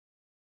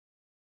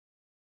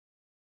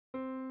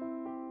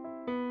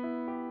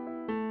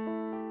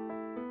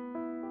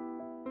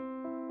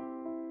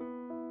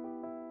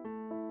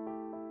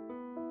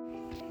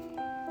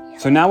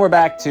So now we're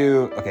back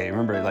to,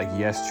 remember like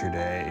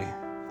yesterday,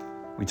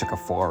 we took a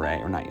foray,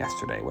 or not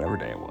yesterday, whatever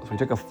day it was. We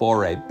took a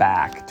foray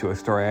back to a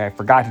story I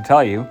forgot to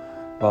tell you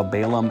about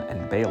Balaam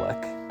and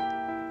Balak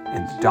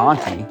and the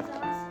donkey.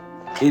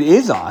 It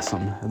is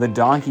awesome. The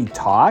donkey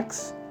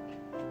talks.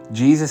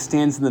 Jesus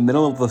stands in the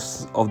middle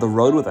of the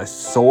road with a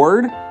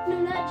sword. No,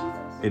 not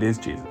Jesus. It is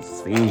Jesus.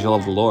 It's the angel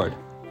of the Lord.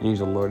 The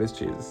angel of the Lord is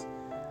Jesus.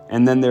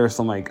 And then there are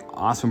some like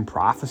awesome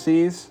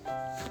prophecies.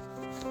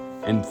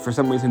 And for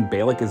some reason,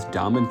 Balak is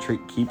dumb and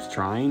keeps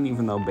trying,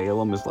 even though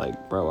Balaam is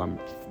like, bro, I'm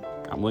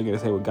only going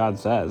to say what God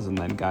says. And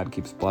then God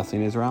keeps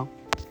blessing Israel.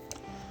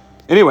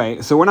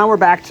 Anyway, so we're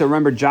back to,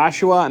 remember,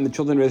 Joshua and the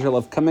children of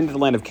Israel have come into the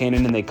land of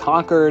Canaan, and they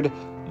conquered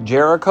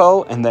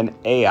Jericho and then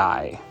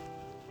Ai.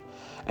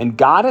 And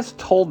God has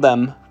told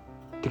them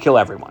to kill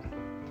everyone.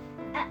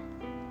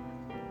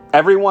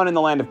 Everyone in the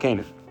land of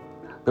Canaan.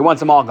 He wants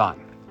them all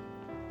gone.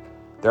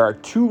 There are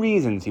 2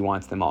 reasons he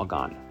wants them all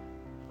gone.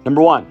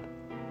 Number 1,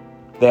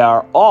 they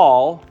are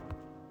all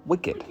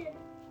wicked.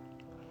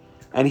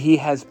 And he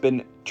has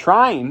been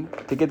trying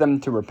to get them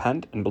to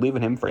repent and believe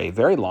in him for a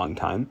very long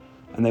time,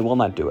 and they will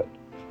not do it.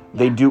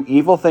 They do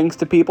evil things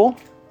to people.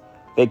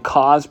 They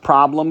cause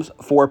problems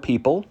for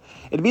people.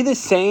 It'd be the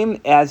same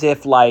as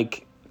if,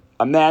 like,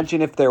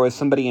 imagine if there was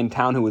somebody in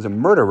town who was a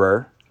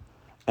murderer,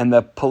 and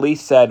the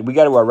police said, we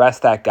got to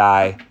arrest that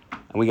guy,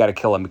 and we got to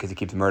kill him because he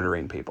keeps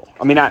murdering people.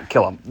 I mean, not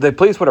kill him. The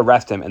police would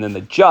arrest him, and then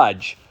the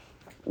judge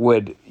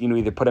would,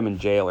 either put him in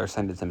jail or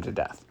sentence him to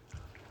death.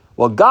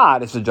 Well,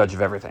 God is the judge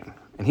of everything.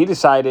 And he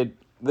decided,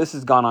 this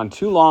has gone on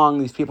too long.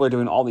 These people are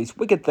doing all these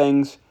wicked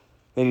things.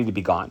 They need to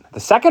be gone.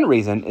 The second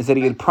reason is that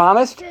he had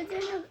promised,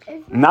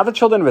 not the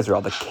children of Israel,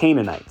 the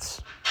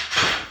Canaanites.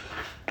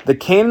 The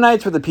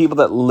Canaanites were the people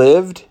that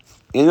lived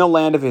in the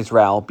land of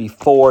Israel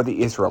before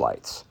the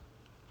Israelites.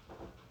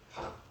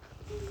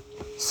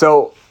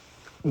 So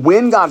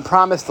when God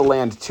promised the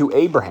land to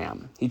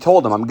Abraham, he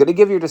told him, I'm going to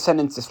give your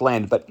descendants this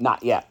land, but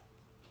not yet.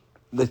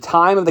 The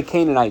time of the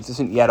Canaanites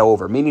isn't yet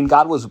over, meaning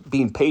God was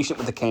being patient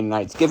with the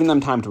Canaanites, giving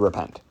them time to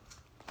repent.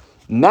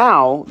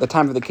 Now, the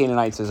time for the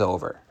Canaanites is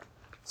over.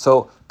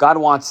 So God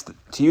wants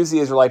to use the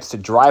Israelites to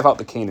drive out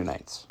the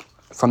Canaanites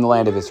from the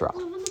land of Israel.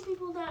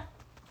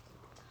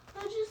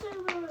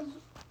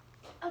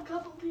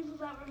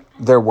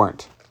 There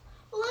weren't.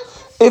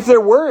 If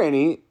there were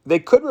any, they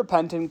could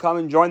repent and come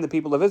and join the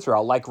people of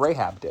Israel like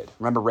Rahab did.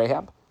 Remember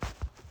Rahab?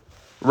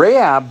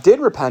 Rahab did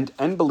repent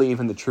and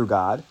believe in the true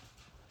God,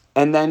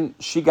 and then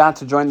she got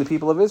to join the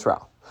people of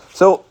Israel.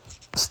 So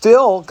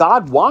still,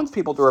 God wants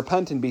people to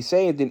repent and be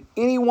saved, and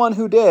anyone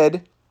who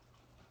did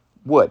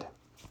would.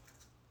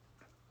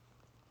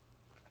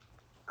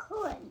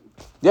 Could.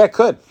 Yeah, it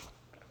could.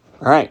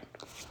 All right.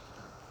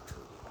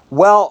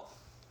 Well,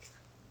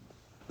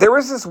 there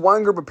was this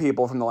one group of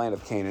people from the land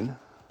of Canaan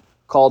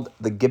called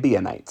the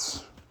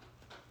Gibeonites.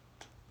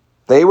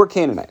 They were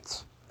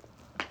Canaanites.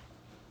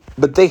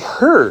 But they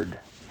heard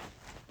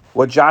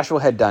what Joshua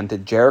had done to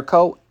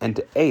Jericho and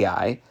to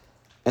Ai,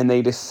 and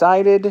they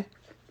decided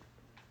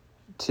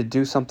to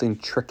do something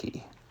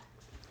tricky.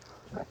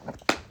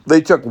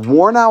 They took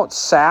worn-out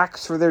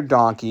sacks for their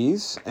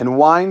donkeys and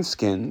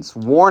wineskins,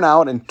 worn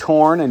out and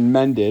torn and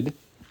mended,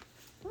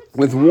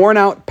 with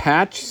worn-out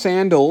patch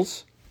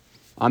sandals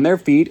on their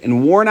feet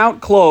and worn-out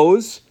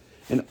clothes,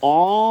 and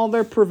all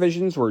their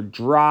provisions were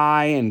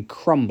dry and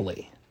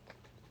crumbly.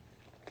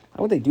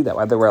 Why would they do that?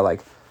 Why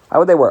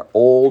would they wear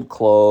old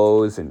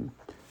clothes and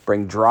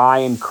bring dry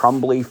and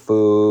crumbly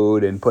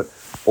food and put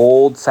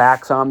old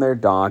sacks on their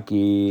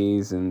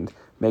donkeys and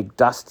make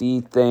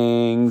dusty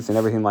things and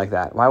everything like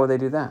that? Why would they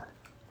do that?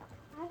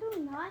 I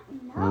do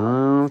not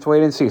know. Let's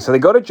wait and see. So they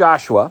go to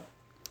Joshua,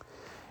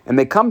 and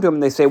they come to him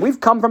and they say, we've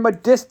come from a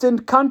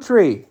distant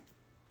country.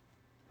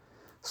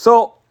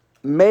 So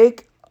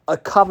make a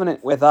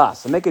covenant with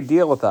us and make a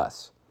deal with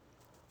us.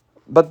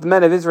 But the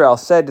men of Israel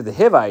said to the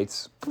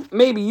Hivites,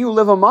 maybe you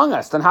live among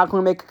us, then how can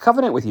we make a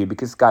covenant with you?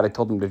 Because God had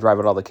told them to drive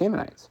out all the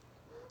Canaanites.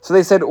 So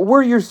they said,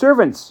 we're your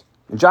servants.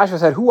 And Joshua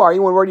said, who are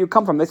you and where do you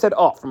come from? They said,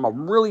 from a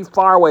really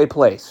far away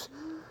place.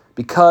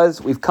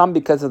 Because we've come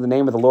because of the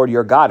name of the Lord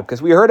your God.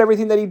 Because we heard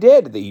everything that he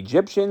did to the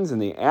Egyptians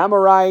and the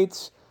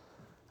Amorites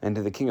and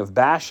to the king of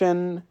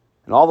Bashan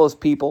and all those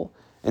people.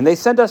 And they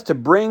sent us to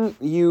bring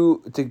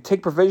you, to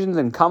take provisions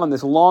and come on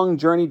this long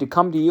journey to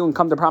come to you and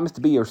come to promise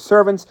to be your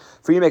servants,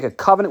 for you to make a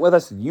covenant with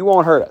us that you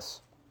won't hurt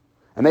us.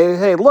 And they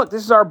say, look,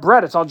 this is our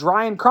bread. It's all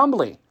dry and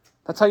crumbly.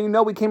 That's how you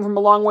know we came from a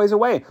long ways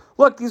away.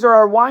 Look, these are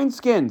our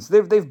wineskins.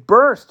 They've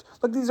burst.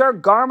 Look, these are our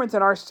garments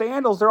and our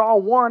sandals. They're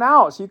all worn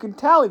out. So you can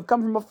tell we've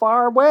come from a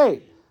far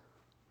way.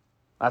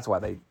 That's why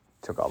they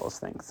took all those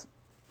things.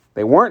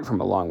 They weren't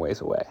from a long ways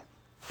away.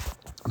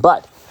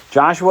 But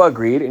Joshua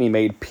agreed, and he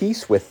made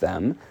peace with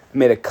them,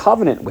 made a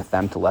covenant with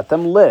them to let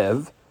them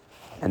live,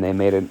 and they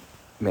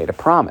made a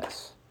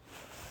promise.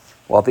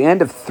 Well, at the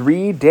end of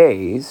 3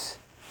 days,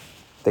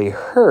 they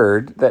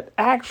heard that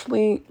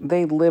actually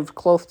they lived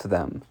close to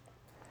them.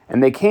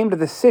 And they came to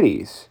the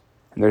cities,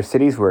 and their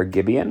cities were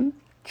Gibeon,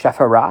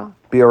 Chephirah,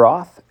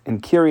 Beeroth,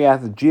 and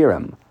Kiriath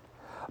Jearim.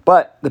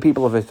 But the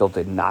people of Israel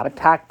did not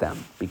attack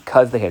them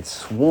because they had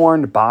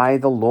sworn by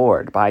the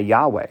Lord, by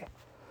Yahweh.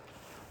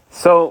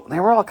 So they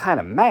were all kind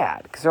of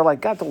mad because they're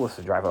like, God told us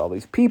to drive out all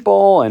these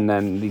people, and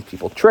then these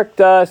people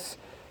tricked us.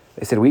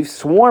 They said, we've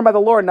sworn by the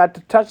Lord not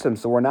to touch them,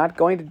 so we're not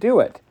going to do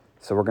it.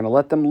 So we're going to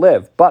let them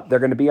live, but they're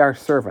going to be our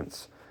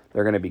servants.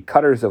 They're going to be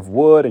cutters of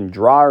wood and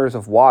drawers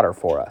of water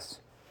for us.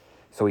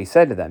 So he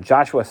said to them,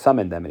 Joshua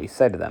summoned them, and he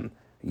said to them,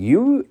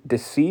 you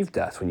deceived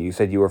us when you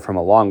said you were from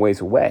a long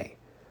ways away.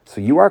 So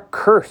you are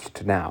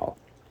cursed now,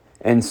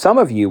 and some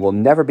of you will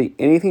never be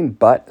anything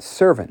but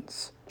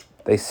servants.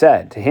 They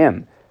said to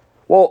him,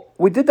 well,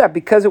 we did that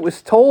because it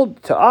was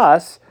told to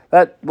us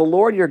that the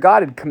Lord your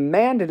God had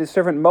commanded his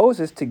servant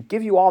Moses to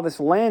give you all this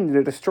land and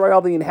to destroy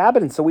all the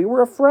inhabitants, so we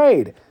were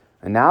afraid.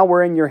 And now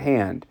we're in your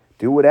hand.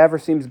 Do whatever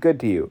seems good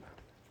to you.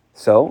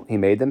 So he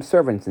made them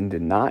servants and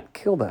did not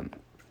kill them.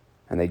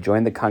 And they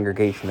joined the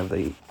congregation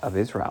of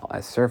Israel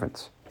as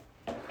servants.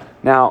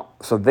 Now,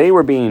 so they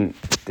were being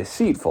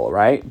deceitful,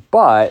 right?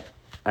 But,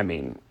 I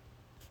mean,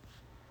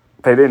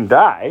 they didn't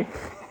die.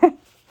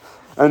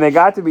 And they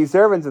got to be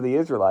servants of the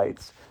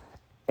Israelites.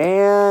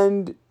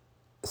 And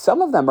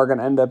some of them are going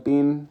to end up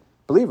being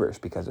believers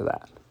because of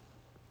that.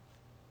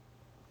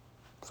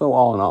 So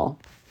all in all,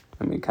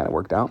 I mean, it kind of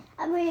worked out.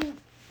 I mean,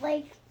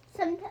 like,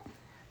 some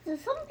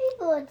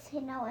people would say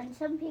no, and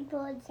some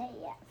people would say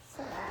yes.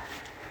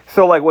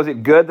 So, like, was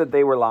it good that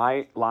they were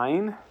lying?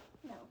 No.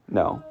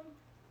 No.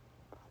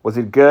 Was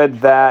it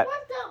good that...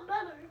 Worked out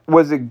better.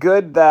 Was it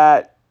good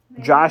that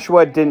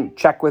Joshua didn't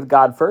check with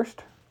God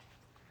first?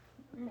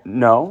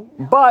 No.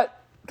 But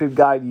did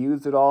God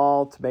use it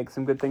all to make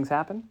some good things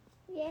happen?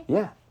 Yeah.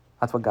 Yeah.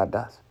 That's what God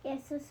does. Yeah,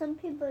 so some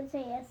people would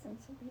say yes, and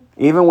some people...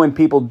 Even when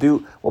people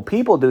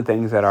do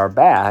things that are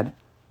bad,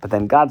 but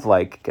then God's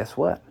like, guess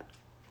what?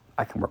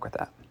 I can work with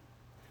that.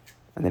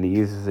 And then he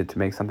uses it to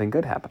make something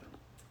good happen.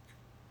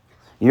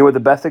 You know what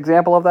the best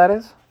example of that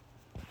is?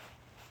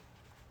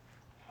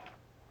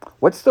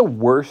 What's the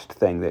worst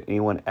thing that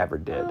anyone ever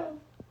did?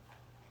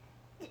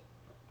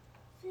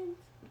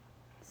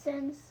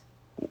 Sins.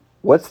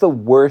 What's the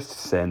worst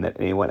sin that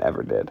anyone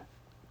ever did?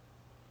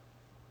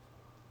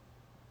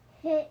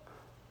 Hit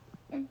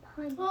and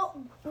punch.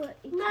 Well,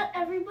 not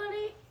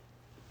everybody.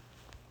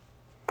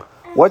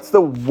 What's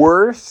the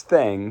worst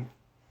thing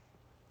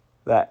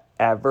that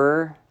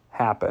ever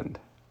happened?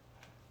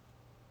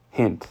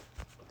 Hint.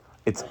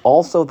 It's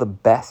also the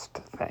best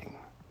thing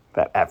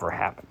that ever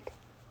happened.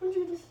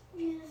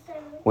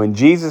 When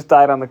Jesus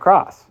died on the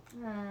cross.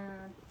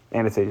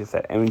 Anastasia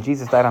said, and when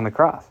Jesus died on the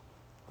cross.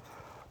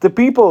 The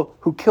people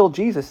who killed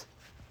Jesus,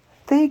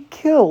 they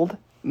killed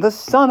the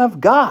Son of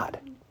God.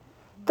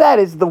 That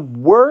is the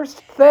worst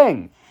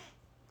thing.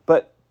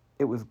 But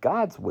it was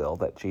God's will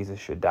that Jesus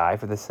should die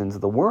for the sins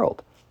of the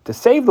world, to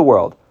save the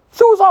world.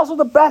 So it was also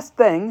the best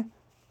thing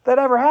that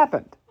ever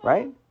happened,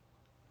 right?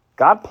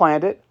 God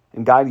planned it,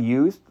 and God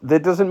used.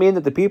 That doesn't mean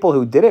that the people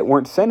who did it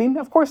weren't sinning.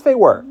 Of course they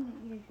were.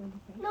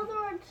 No, there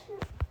were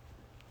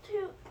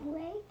two,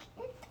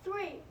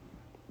 three.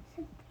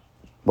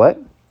 What?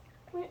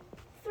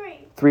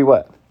 Three. Three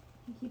what?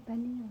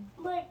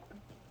 Like,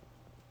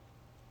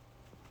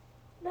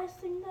 best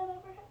thing that ever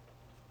happened.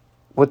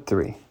 What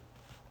three?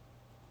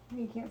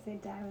 You can't say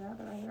die without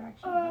the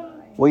resurrection.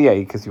 Well, yeah,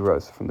 because he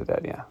rose from the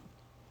dead, yeah.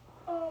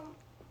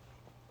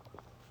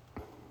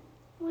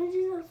 When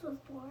Jesus was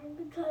born,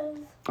 because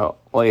Oh,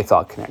 well, it's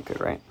all connected,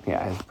 right?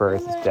 Yeah, his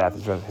birth, his death,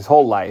 his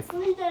whole life.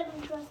 when he died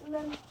on the cross, and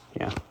then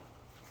Yeah.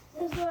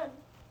 this one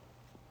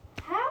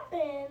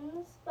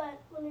happens, but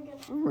when it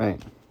gets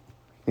Right.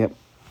 Yep.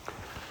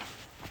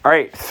 All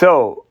right,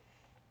 so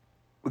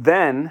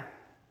then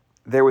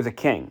there was a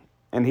king,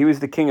 and he was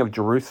the king of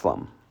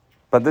Jerusalem.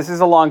 But this is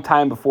a long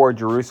time before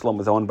Jerusalem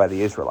was owned by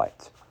the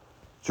Israelites.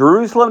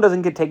 Jerusalem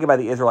doesn't get taken by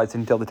the Israelites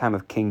until the time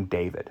of King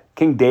David.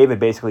 King David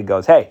basically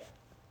goes, hey,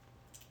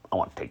 I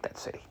want to take that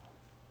city.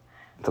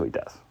 So he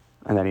does.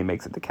 And then he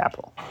makes it the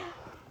capital.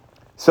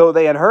 So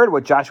they had heard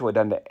what Joshua had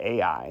done to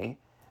Ai,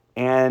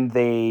 and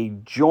they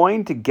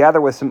joined together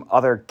with some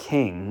other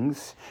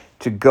kings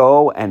to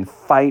go and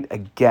fight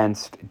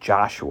against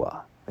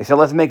Joshua. They said,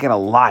 let's make an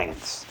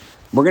alliance.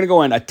 We're going to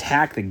go and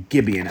attack the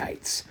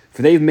Gibeonites,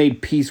 for they've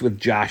made peace with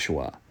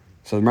Joshua.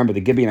 So remember,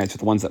 the Gibeonites are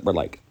the ones that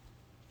were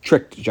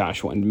tricked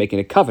Joshua into making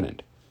a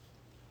covenant.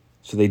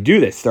 So they do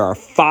this. There are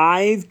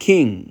 5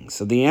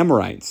 kings of the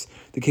Amorites.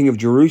 The king of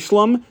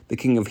Jerusalem, the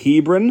king of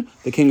Hebron,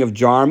 the king of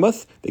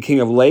Jarmuth, the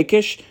king of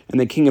Lachish, and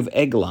the king of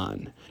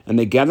Eglon. And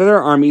they gather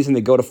their armies and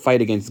they go to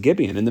fight against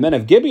Gibeon. And the men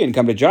of Gibeon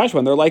come to Joshua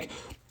and they're like,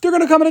 they're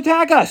going to come and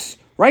attack us,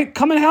 right?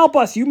 Come and help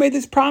us. You made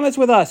this promise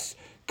with us.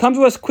 Come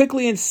to us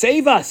quickly and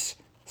save us.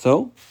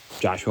 So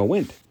Joshua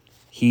went,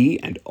 he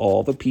and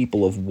all the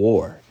people of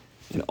war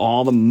and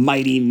all the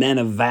mighty men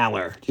of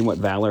valor. Do you know what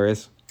valor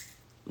is?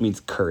 It means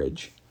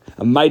courage.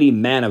 A mighty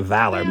man of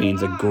valor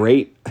means a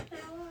great...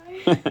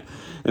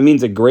 It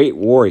means a great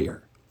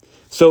warrior.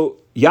 So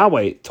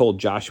Yahweh told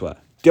Joshua,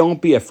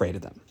 don't be afraid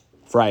of them,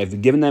 for I have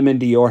given them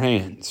into your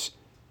hands.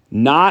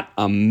 Not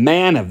a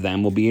man of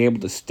them will be able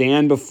to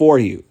stand before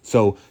you.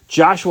 So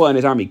Joshua and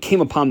his army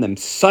came upon them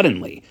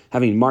suddenly,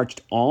 having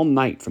marched all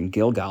night from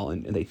Gilgal,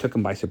 and they took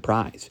them by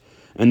surprise.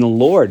 And the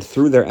Lord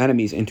threw their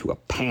enemies into a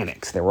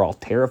panic. So they were all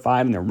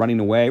terrified, and they're running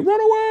away. Run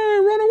away,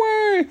 run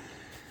away.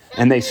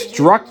 And they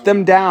struck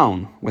them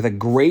down with a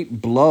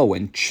great blow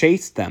and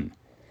chased them.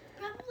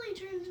 Probably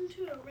turns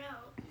into a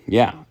route.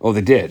 Yeah, oh,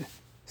 they did.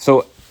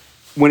 So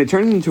when it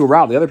turns into a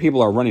rout, the other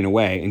people are running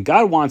away, and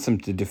God wants them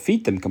to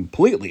defeat them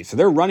completely. So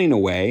they're running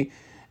away,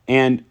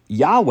 and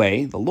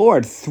Yahweh, the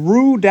Lord,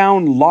 threw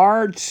down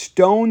large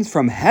stones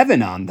from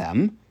heaven on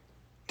them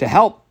to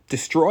help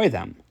destroy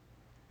them.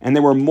 And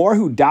there were more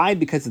who died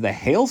because of the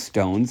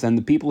hailstones than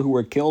the people who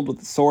were killed with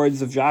the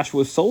swords of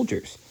Joshua's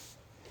soldiers.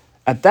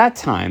 At that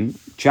time,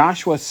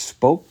 Joshua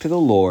spoke to the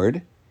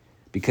Lord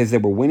because they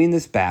were winning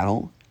this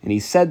battle, and he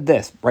said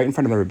this right in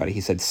front of everybody.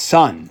 He said,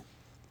 "Sun,"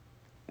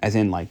 as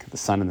in like the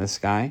sun in the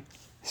sky,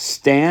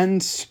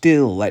 "stand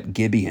still at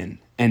Gibeon,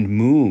 and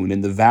moon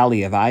in the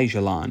valley of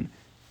Ajalon."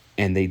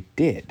 And they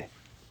did.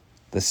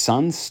 The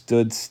sun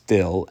stood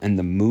still, and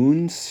the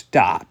moon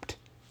stopped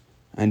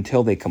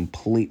until they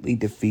completely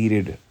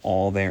defeated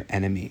all their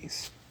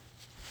enemies.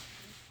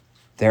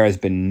 There has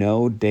been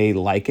no day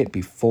like it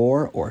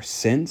before or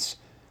since,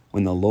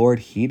 when the Lord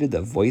heeded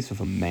the voice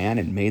of a man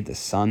and made the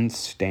sun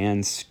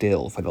stand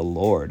still, for the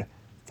Lord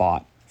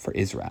fought for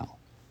Israel.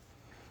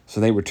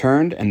 So they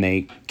returned and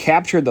they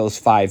captured those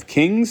 5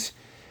 kings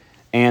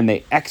and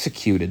they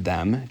executed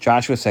them.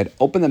 Joshua said,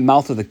 "Open the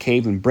mouth of the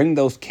cave and bring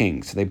those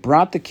kings." So they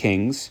brought the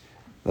kings,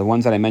 the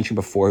ones that I mentioned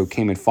before, who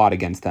came and fought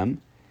against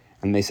them.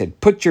 And they said,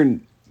 put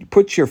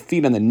your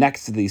feet on the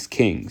necks of these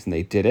kings. And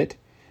they did it.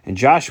 And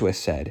Joshua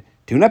said,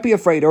 "Do not be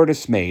afraid or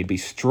dismayed. Be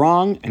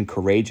strong and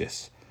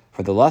courageous.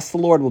 For thus the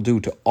Lord will do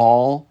to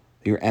all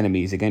your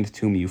enemies against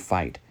whom you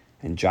fight."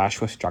 And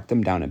Joshua struck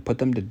them down and put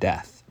them to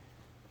death.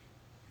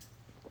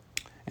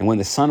 And when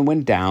the sun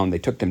went down, they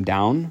took them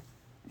down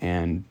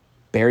and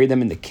buried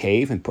them in the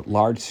cave and put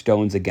large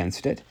stones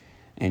against it.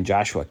 And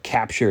Joshua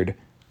captured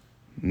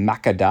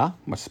Makkedah,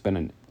 must have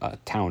been a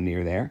town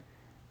near there,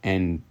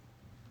 and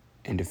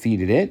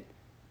defeated it,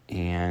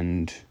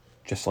 and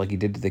just like he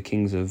did to the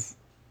king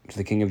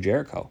of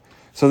Jericho.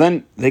 So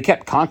then they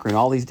kept conquering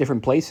all these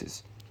different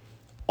places.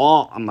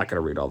 I'm not going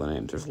to read all the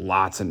names. There's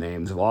lots of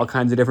names of all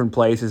kinds of different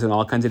places and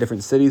all kinds of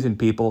different cities and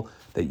people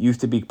that used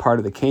to be part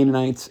of the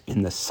Canaanites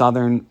in the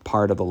southern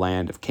part of the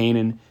land of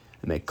Canaan.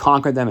 And they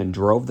conquered them and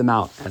drove them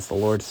out, as the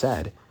Lord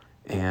said.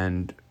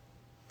 And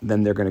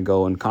then they're going to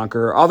go and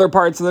conquer other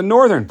parts of the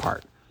northern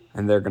part.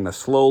 And they're going to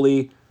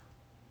slowly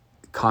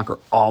conquer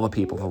all the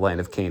people of the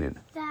land of Canaan.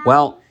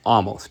 Well,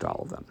 almost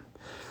all of them.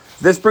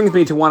 This brings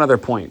me to one other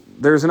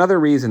point. There's another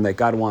reason that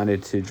God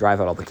wanted to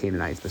drive out all the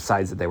Canaanites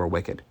besides that they were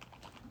wicked.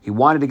 He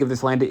wanted to give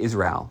this land to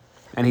Israel,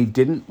 and he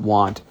didn't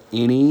want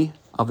any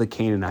of the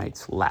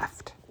Canaanites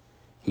left.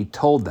 He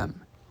told the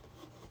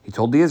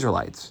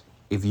Israelites,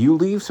 if you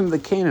leave some of the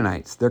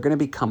Canaanites, they're going to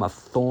become a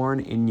thorn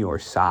in your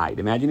side.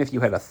 Imagine if you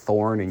had a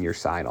thorn in your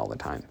side all the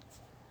time.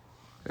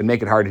 It'd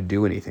make it hard to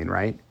do anything,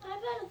 right? I've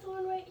had a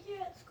thorn right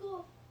here at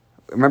school.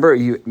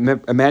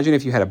 Imagine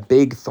if you had a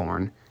big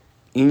thorn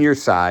in your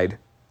side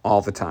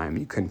all the time.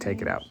 You couldn't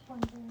take it out.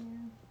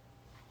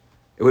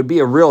 It would be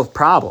a real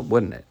problem,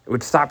 wouldn't it? It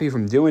would stop you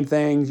from doing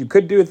things. You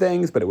could do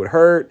things, but it would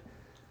hurt.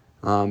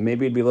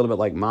 Maybe it'd be a little bit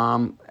like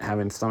mom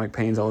having stomach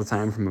pains all the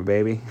time from a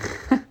baby.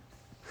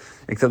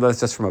 Except that's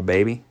just from a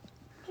baby.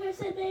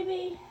 Curse it,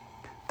 baby.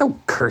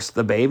 Don't curse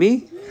the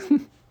baby.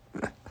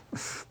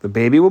 The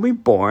baby will be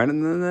born,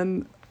 and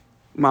then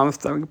mom's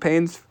stomach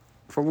pains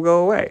will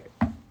go away.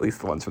 At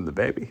least the ones from the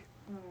baby.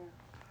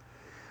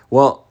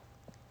 Well,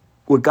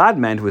 what God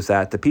meant was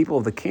that the people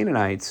of the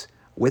Canaanites,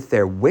 with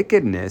their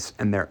wickedness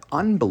and their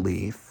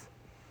unbelief,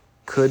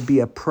 could be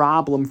a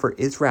problem for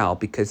Israel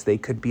because they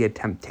could be a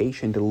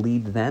temptation to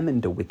lead them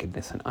into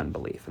wickedness and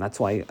unbelief. And that's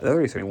why the other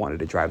reason he wanted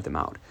to drive them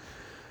out.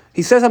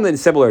 He says something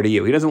similar to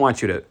you. He doesn't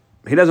want you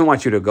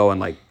to go and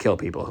like kill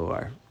people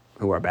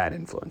who are bad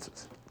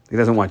influences. He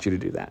doesn't want you to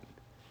do that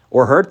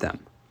or hurt them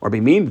or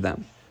be mean to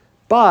them.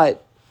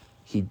 But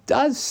he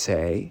does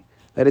say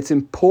that it's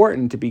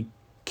important to be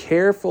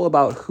careful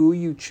about who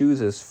you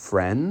choose as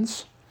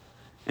friends,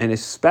 and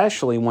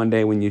especially one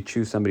day when you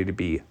choose somebody to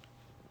be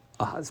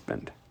a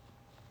husband,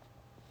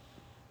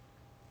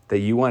 that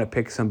you want to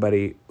pick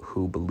somebody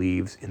who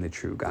believes in the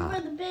true God.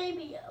 For the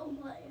baby, a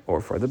wife. Or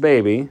for the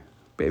baby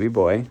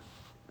boy,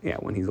 yeah,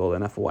 when he's old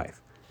enough, a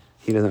wife.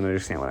 He doesn't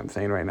understand what I'm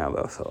saying right now,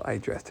 though, so I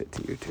addressed it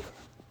to you, too.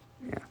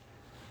 Yeah.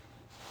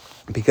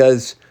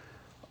 Because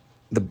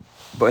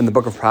in the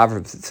book of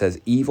Proverbs, it says,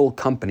 evil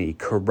company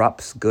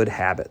corrupts good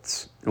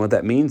habits. And what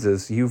that means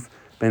is you've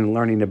been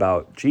learning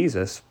about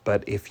Jesus,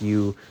 but if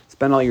you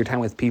spend all your time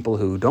with people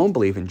who don't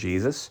believe in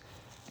Jesus,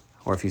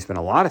 or if you spend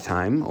a lot of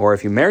time, or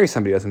if you marry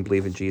somebody who doesn't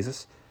believe in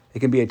Jesus, it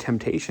can be a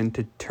temptation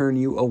to turn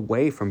you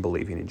away from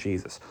believing in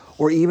Jesus.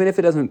 Or even if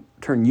it doesn't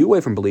turn you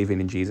away from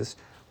believing in Jesus,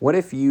 what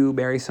if you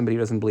marry somebody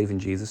who doesn't believe in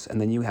Jesus and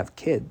then you have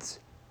kids,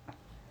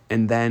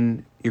 and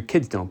then your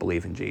kids don't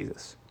believe in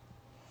Jesus?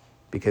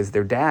 because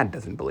their dad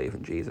doesn't believe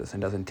in Jesus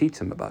and doesn't teach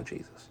them about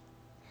Jesus.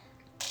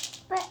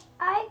 But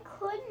I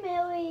could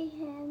marry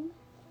him.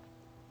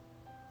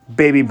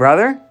 Baby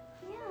brother?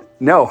 Yeah.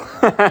 No.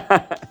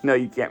 No,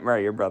 you can't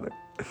marry your brother.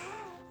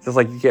 Just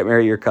like you can't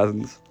marry your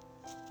cousins.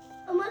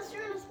 Unless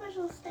you're in a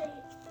special state.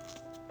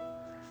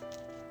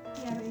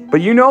 Yeah,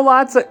 But you know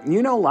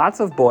lots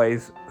of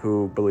boys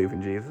who believe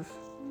in Jesus.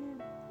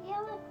 Yeah,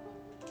 like,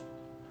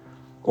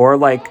 Or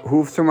like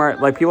who's from our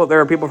there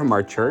are people from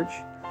our church.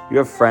 You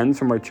have friends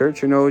from our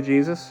church who know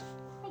Jesus?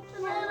 And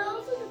it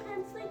also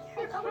depends, like,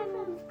 your other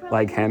friends probably.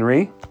 Like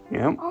Henry.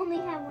 Yeah. only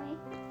Henry.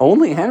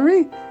 Only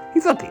Henry?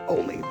 He's not the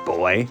only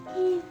boy.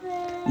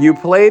 Ethan. You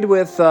played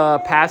with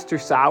Pastor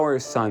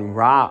Sauer's son,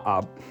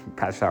 Rob.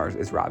 Pastor Sauer's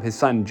is Rob. His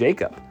son,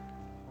 Jacob.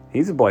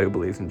 He's a boy who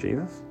believes in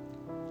Jesus.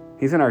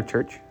 He's in our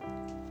church.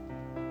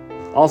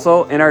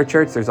 Also, in our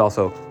church, there's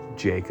also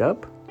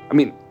Jacob.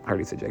 I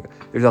already said Jacob.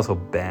 There's also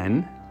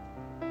Ben.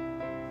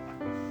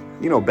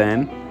 You know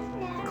Ben.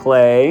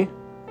 Clay.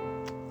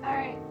 All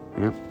right.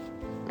 Yep.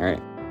 All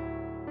right.